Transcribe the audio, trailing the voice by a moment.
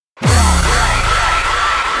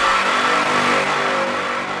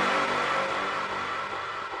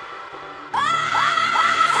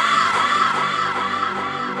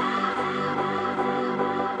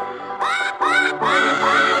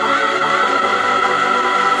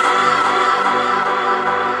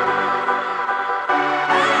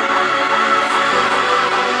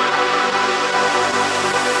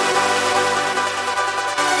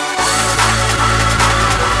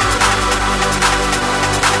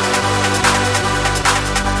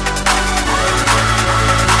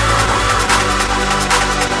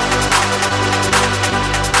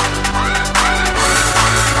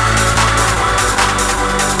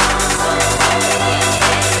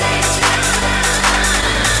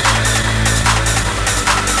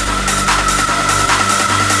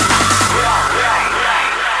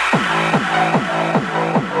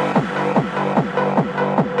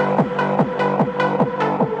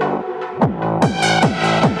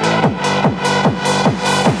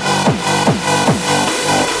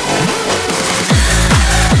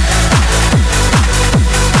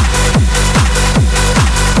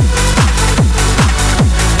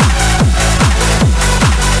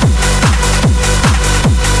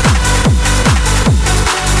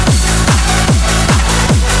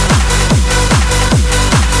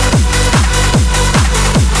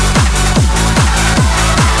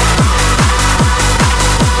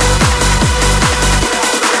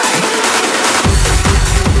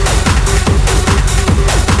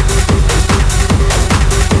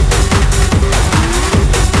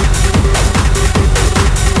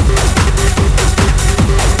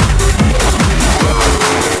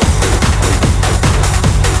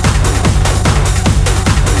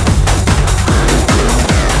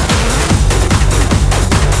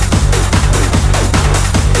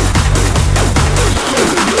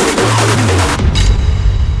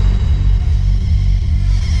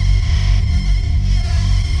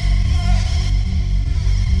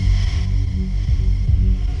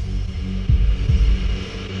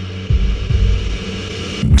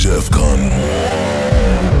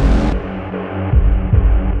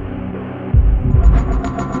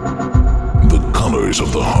masters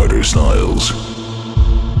of the harder styles.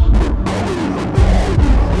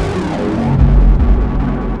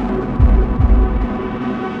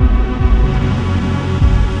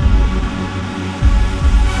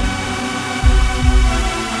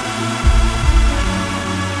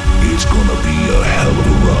 It's gonna be a hell of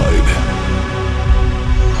a ride.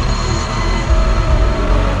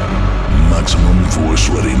 Maximum force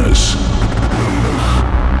readiness.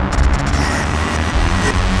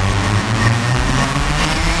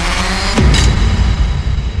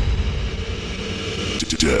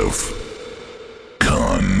 Def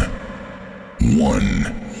Con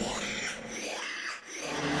 1.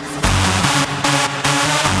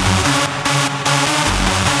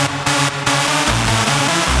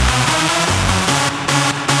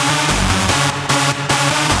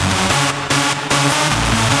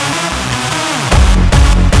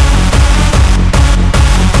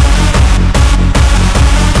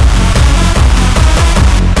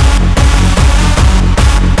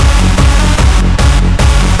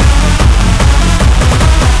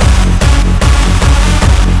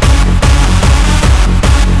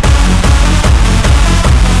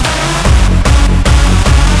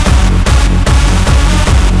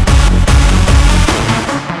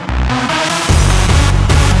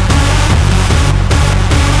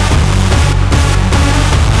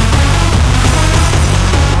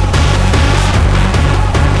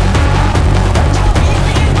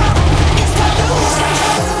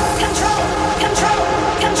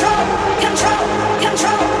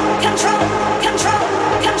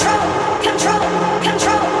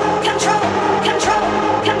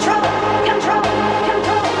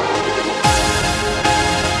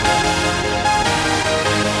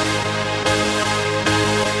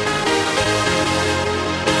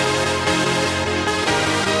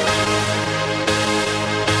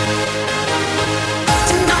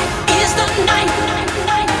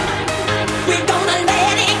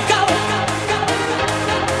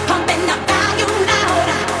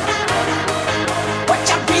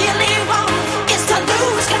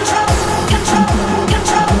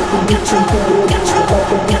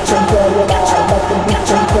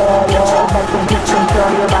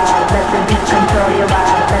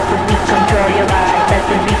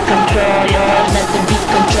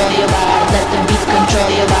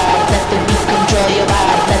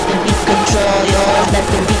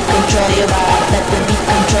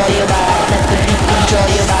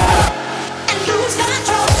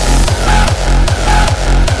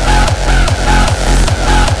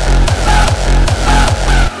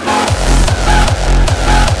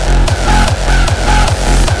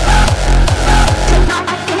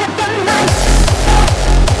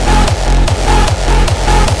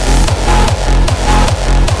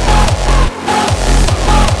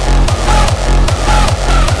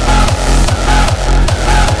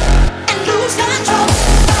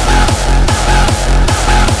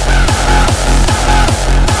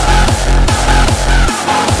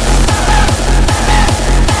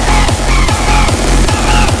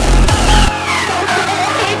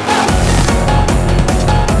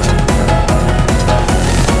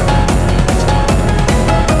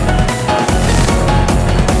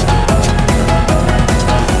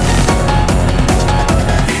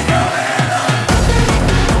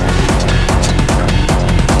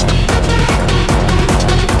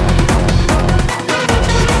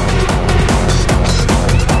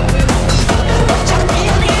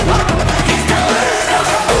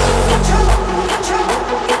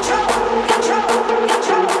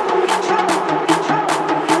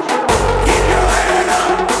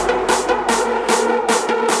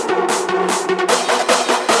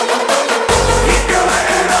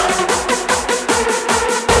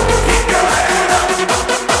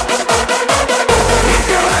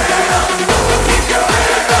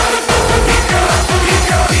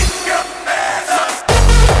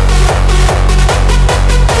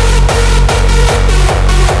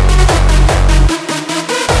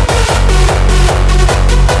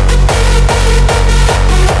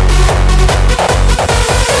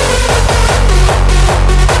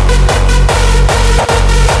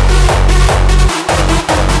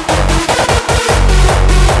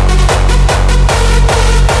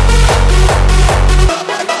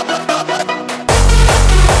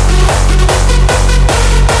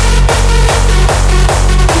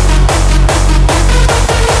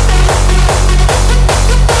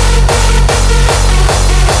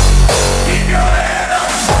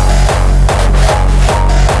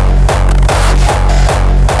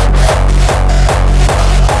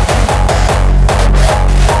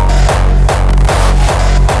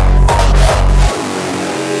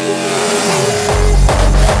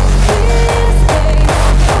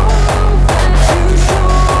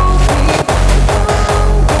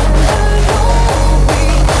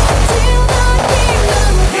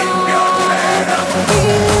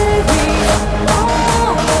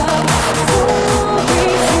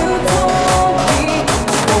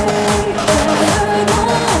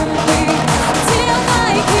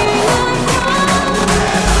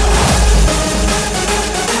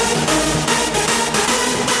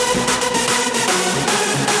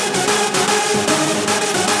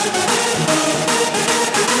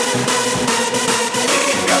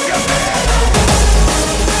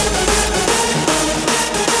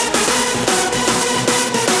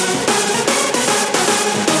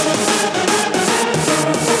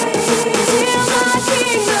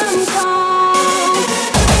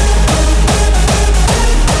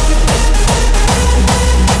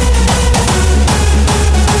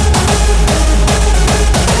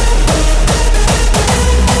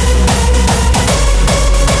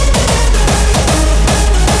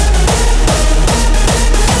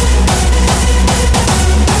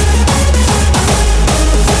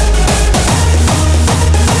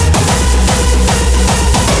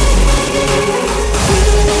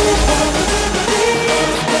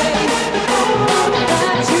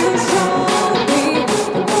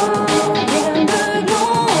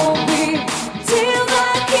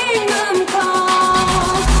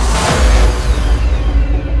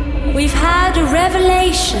 had a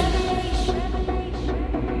revelation.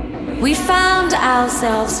 We found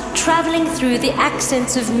ourselves traveling through the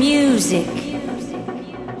accents of music.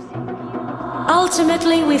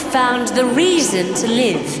 Ultimately, we found the reason to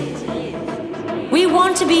live. We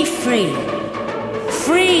want to be free.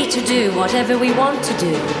 Free to do whatever we want to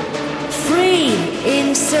do. Free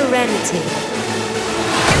in serenity.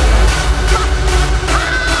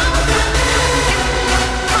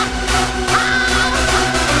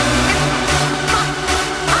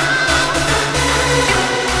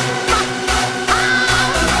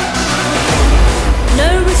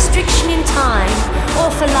 Time or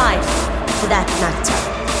for life, for that matter.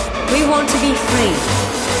 We want to be free.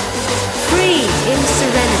 Free in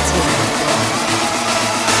serenity.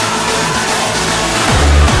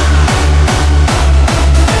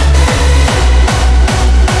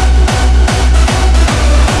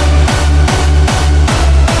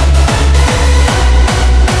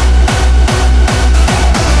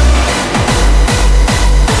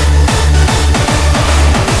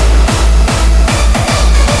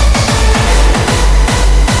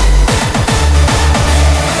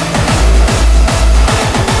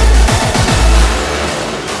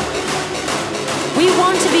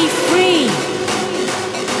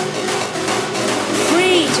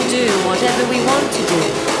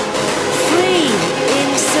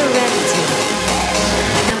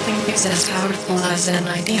 As powerful as an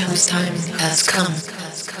idea whose time has come.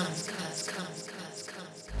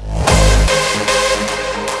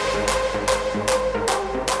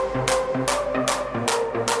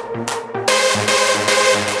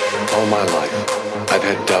 All my life, I've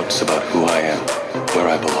had doubts about who I am, where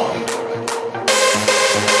I belong.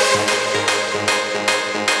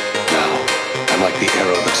 Now, I'm like the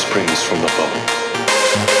arrow that springs from the bow.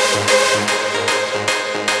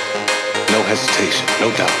 No hesitation, no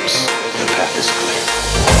doubts. The path is clear.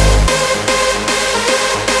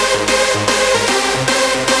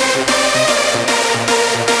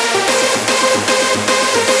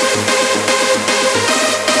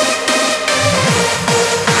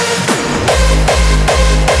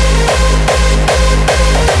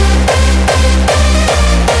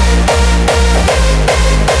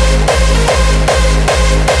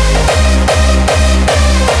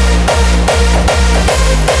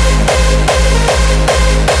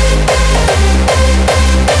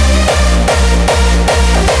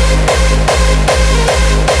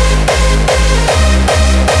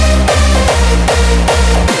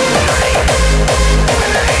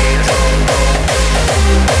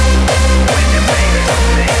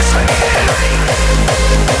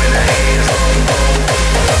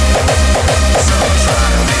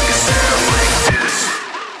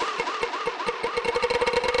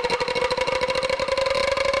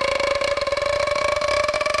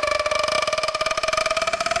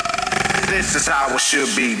 This is how it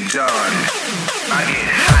should be done. I get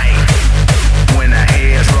hyped when the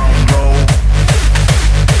hairs roll.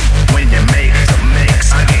 When you make the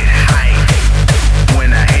mix, I get hyped when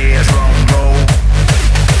the hairs roll.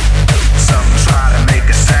 Some try to make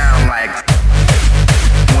it sound like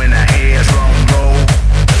when the hairs roll.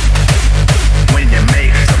 When you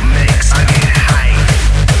make the mix, I get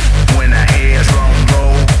hyped when the hairs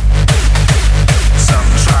roll. Some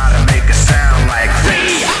try to make it sound like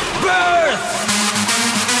REBiRTH.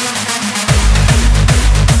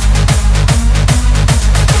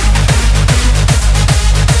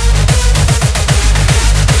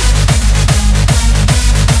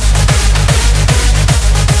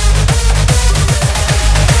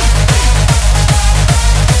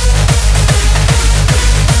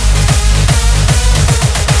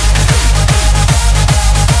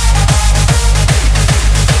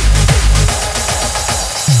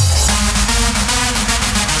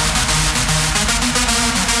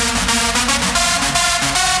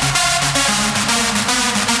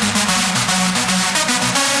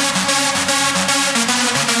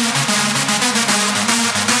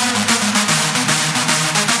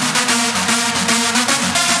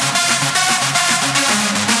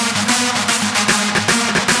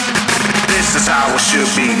 This is how it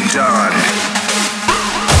should be done.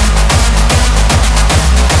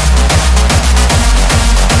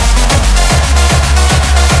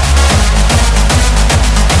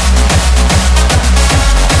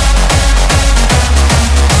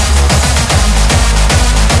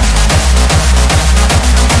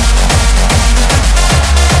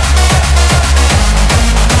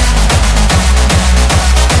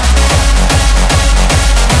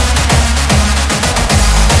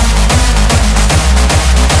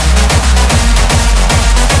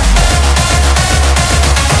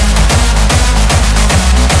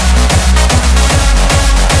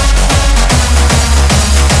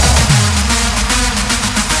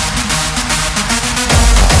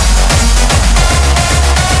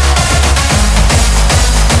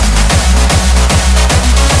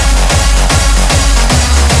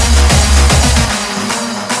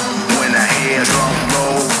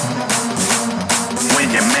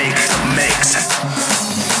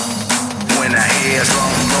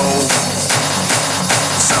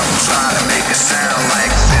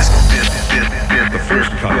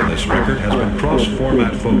 record has been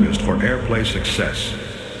cross-format focused for airplay success.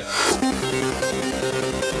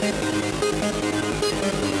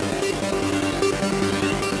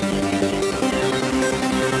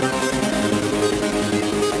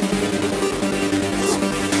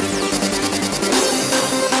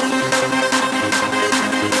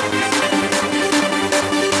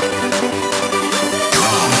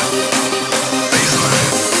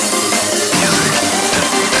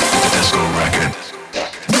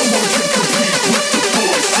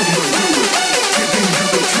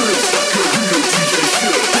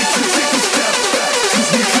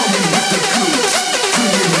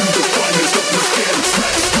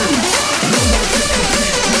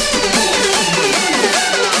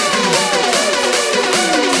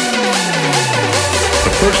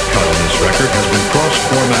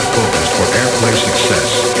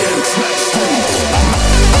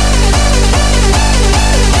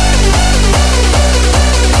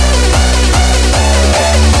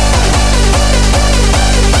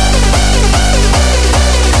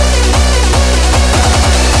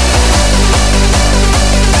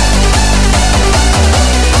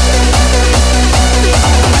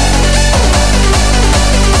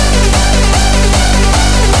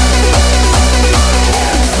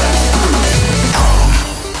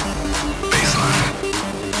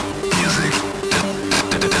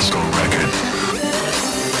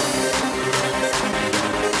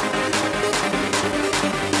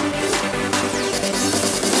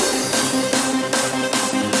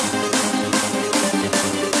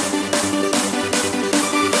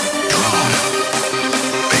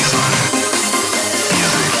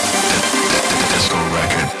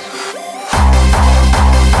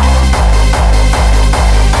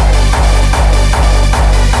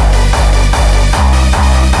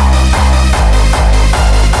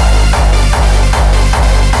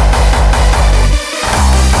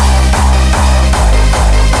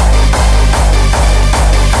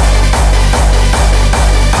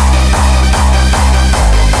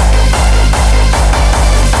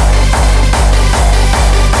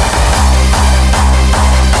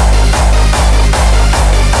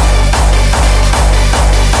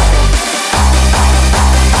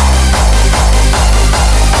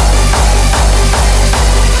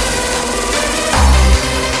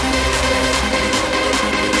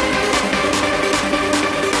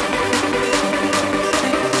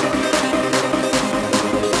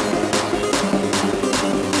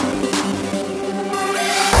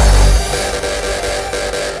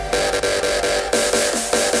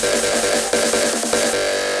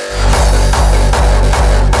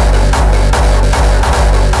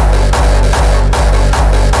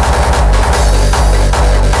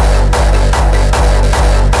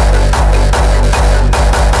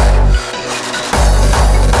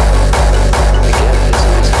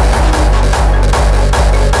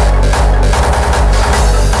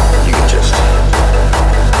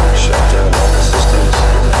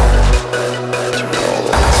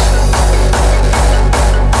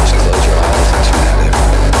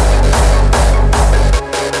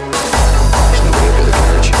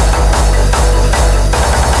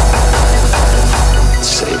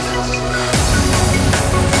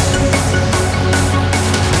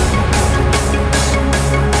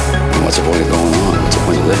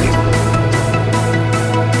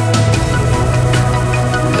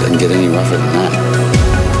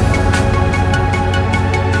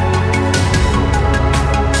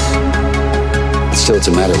 It's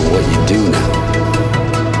a matter of what you do now.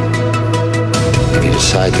 If you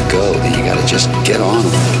decide to go, then you gotta just get on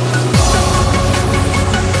with it.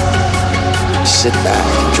 Sit back,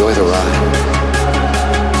 enjoy the ride.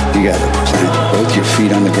 You gotta plant both your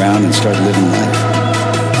feet on the ground and start living life.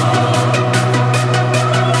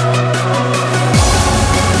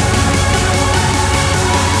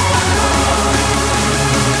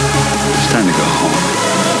 It's time to go home.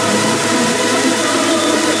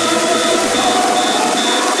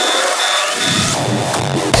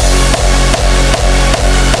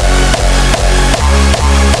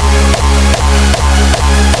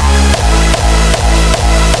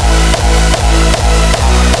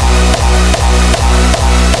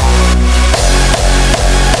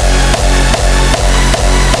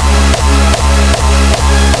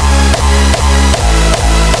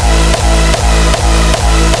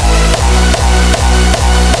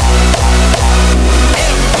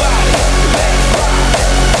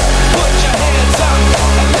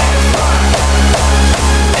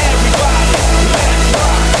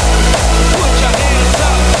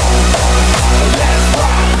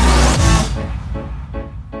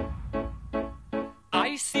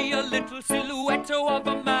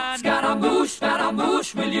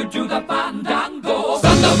 to the fandango.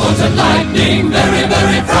 Thunderbolts and lightning, very,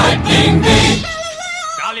 very frightening me.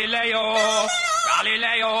 Galileo,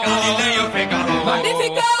 Galileo, Galileo Figaro.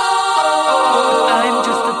 Magnifico! I'm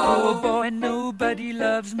just a poor boy, nobody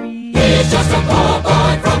loves me. He's just a poor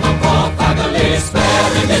boy from a poor family,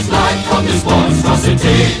 sparing his life from this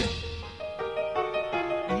monstrosity.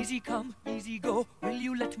 Easy come, easy go, will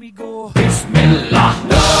you let me go? Bismillah,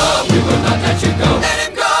 no, we will not let you go. Let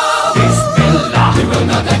him go! Bismillah, we will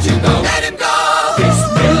not let you go. Let him go!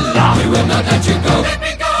 Bismillah, we will not let you go. Let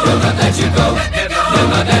me go! We'll not let you go. Let me go! We'll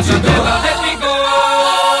not let you go. Let me go!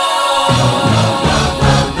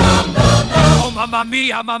 Oh, mamma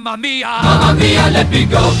mia, mamma mia. Mamma mia, let me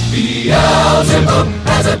go. Beelzebub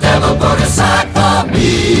has a devil put aside for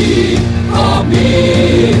me. For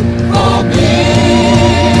me. For me.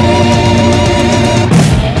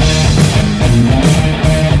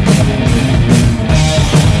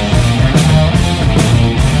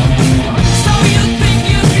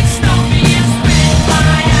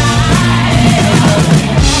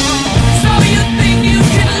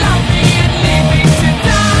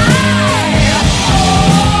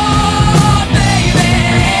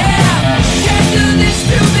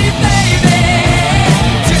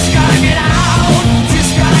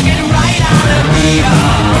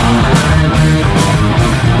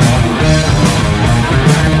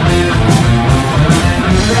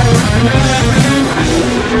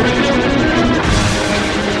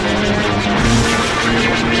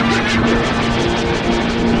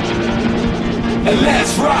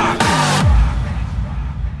 Let's rock!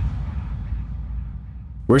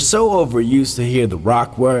 We're so overused to hear the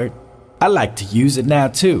rock word, I like to use it now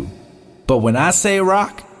too. But when I say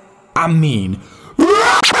rock, I mean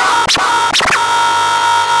rock!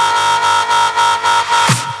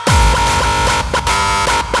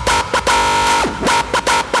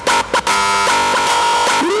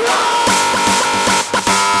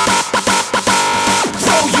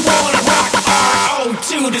 So you wanna rock R.O.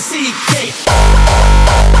 to the C.K.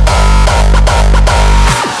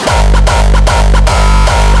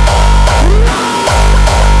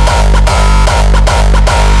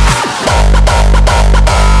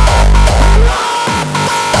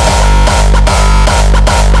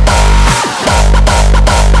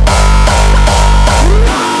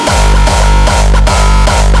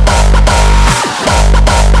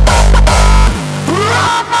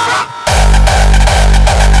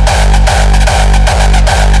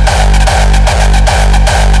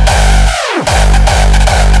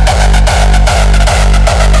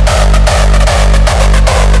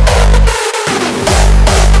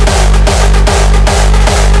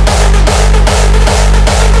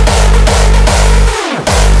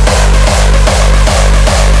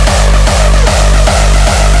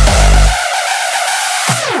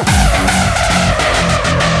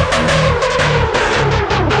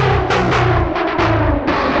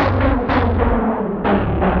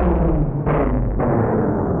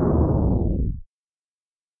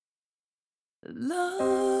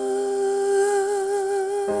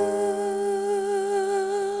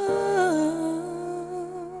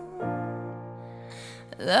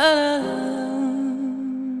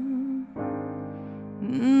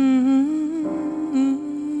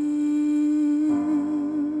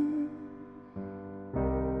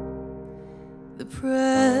 The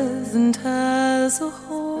present has a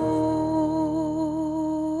home.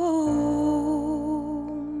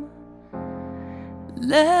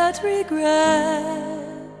 Let regret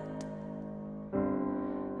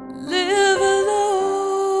live alone.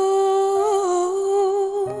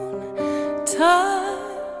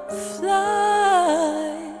 Time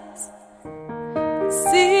flies,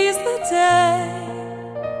 seize the day.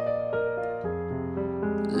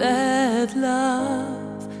 Let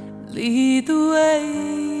love lead the way.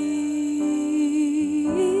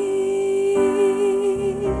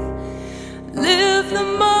 Live the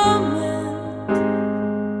moment,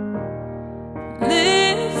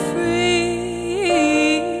 live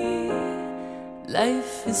free.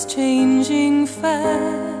 Life is changing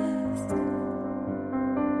fast.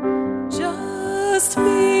 Just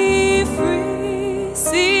be free.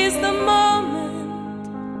 Seize the moment,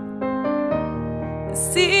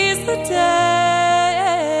 seize the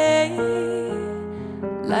day.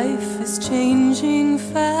 Life is changing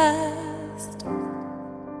fast.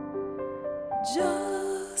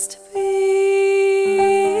 Just be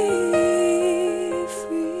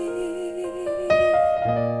free.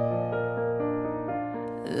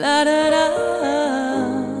 La da da.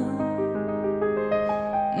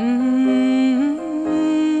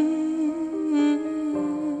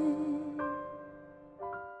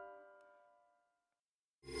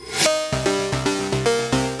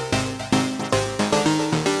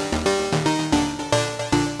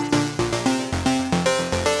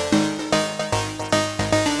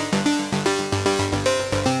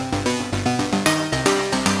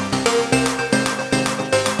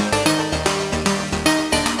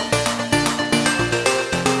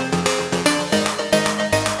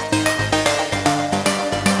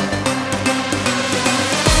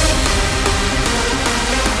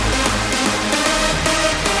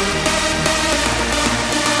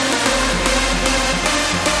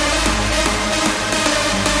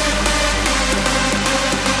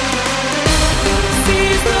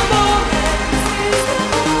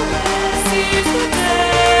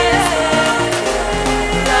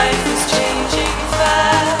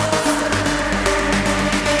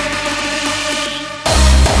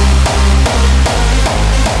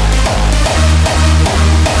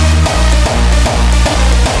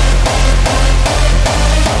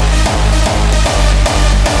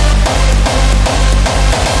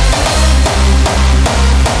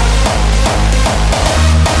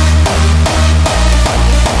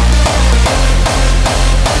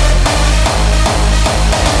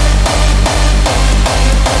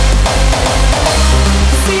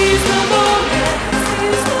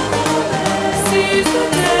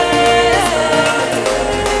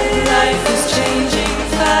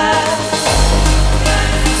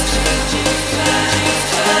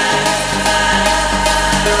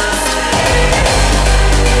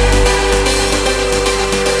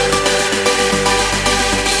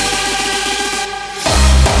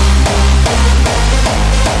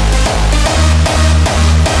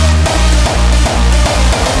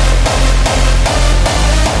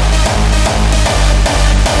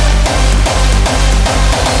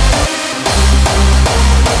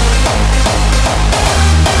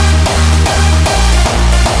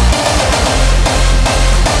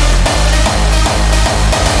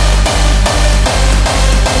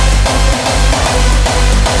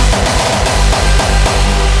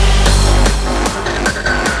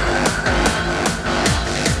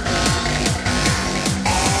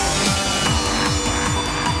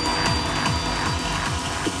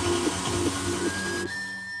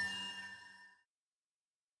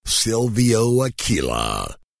 Silvio Aquila.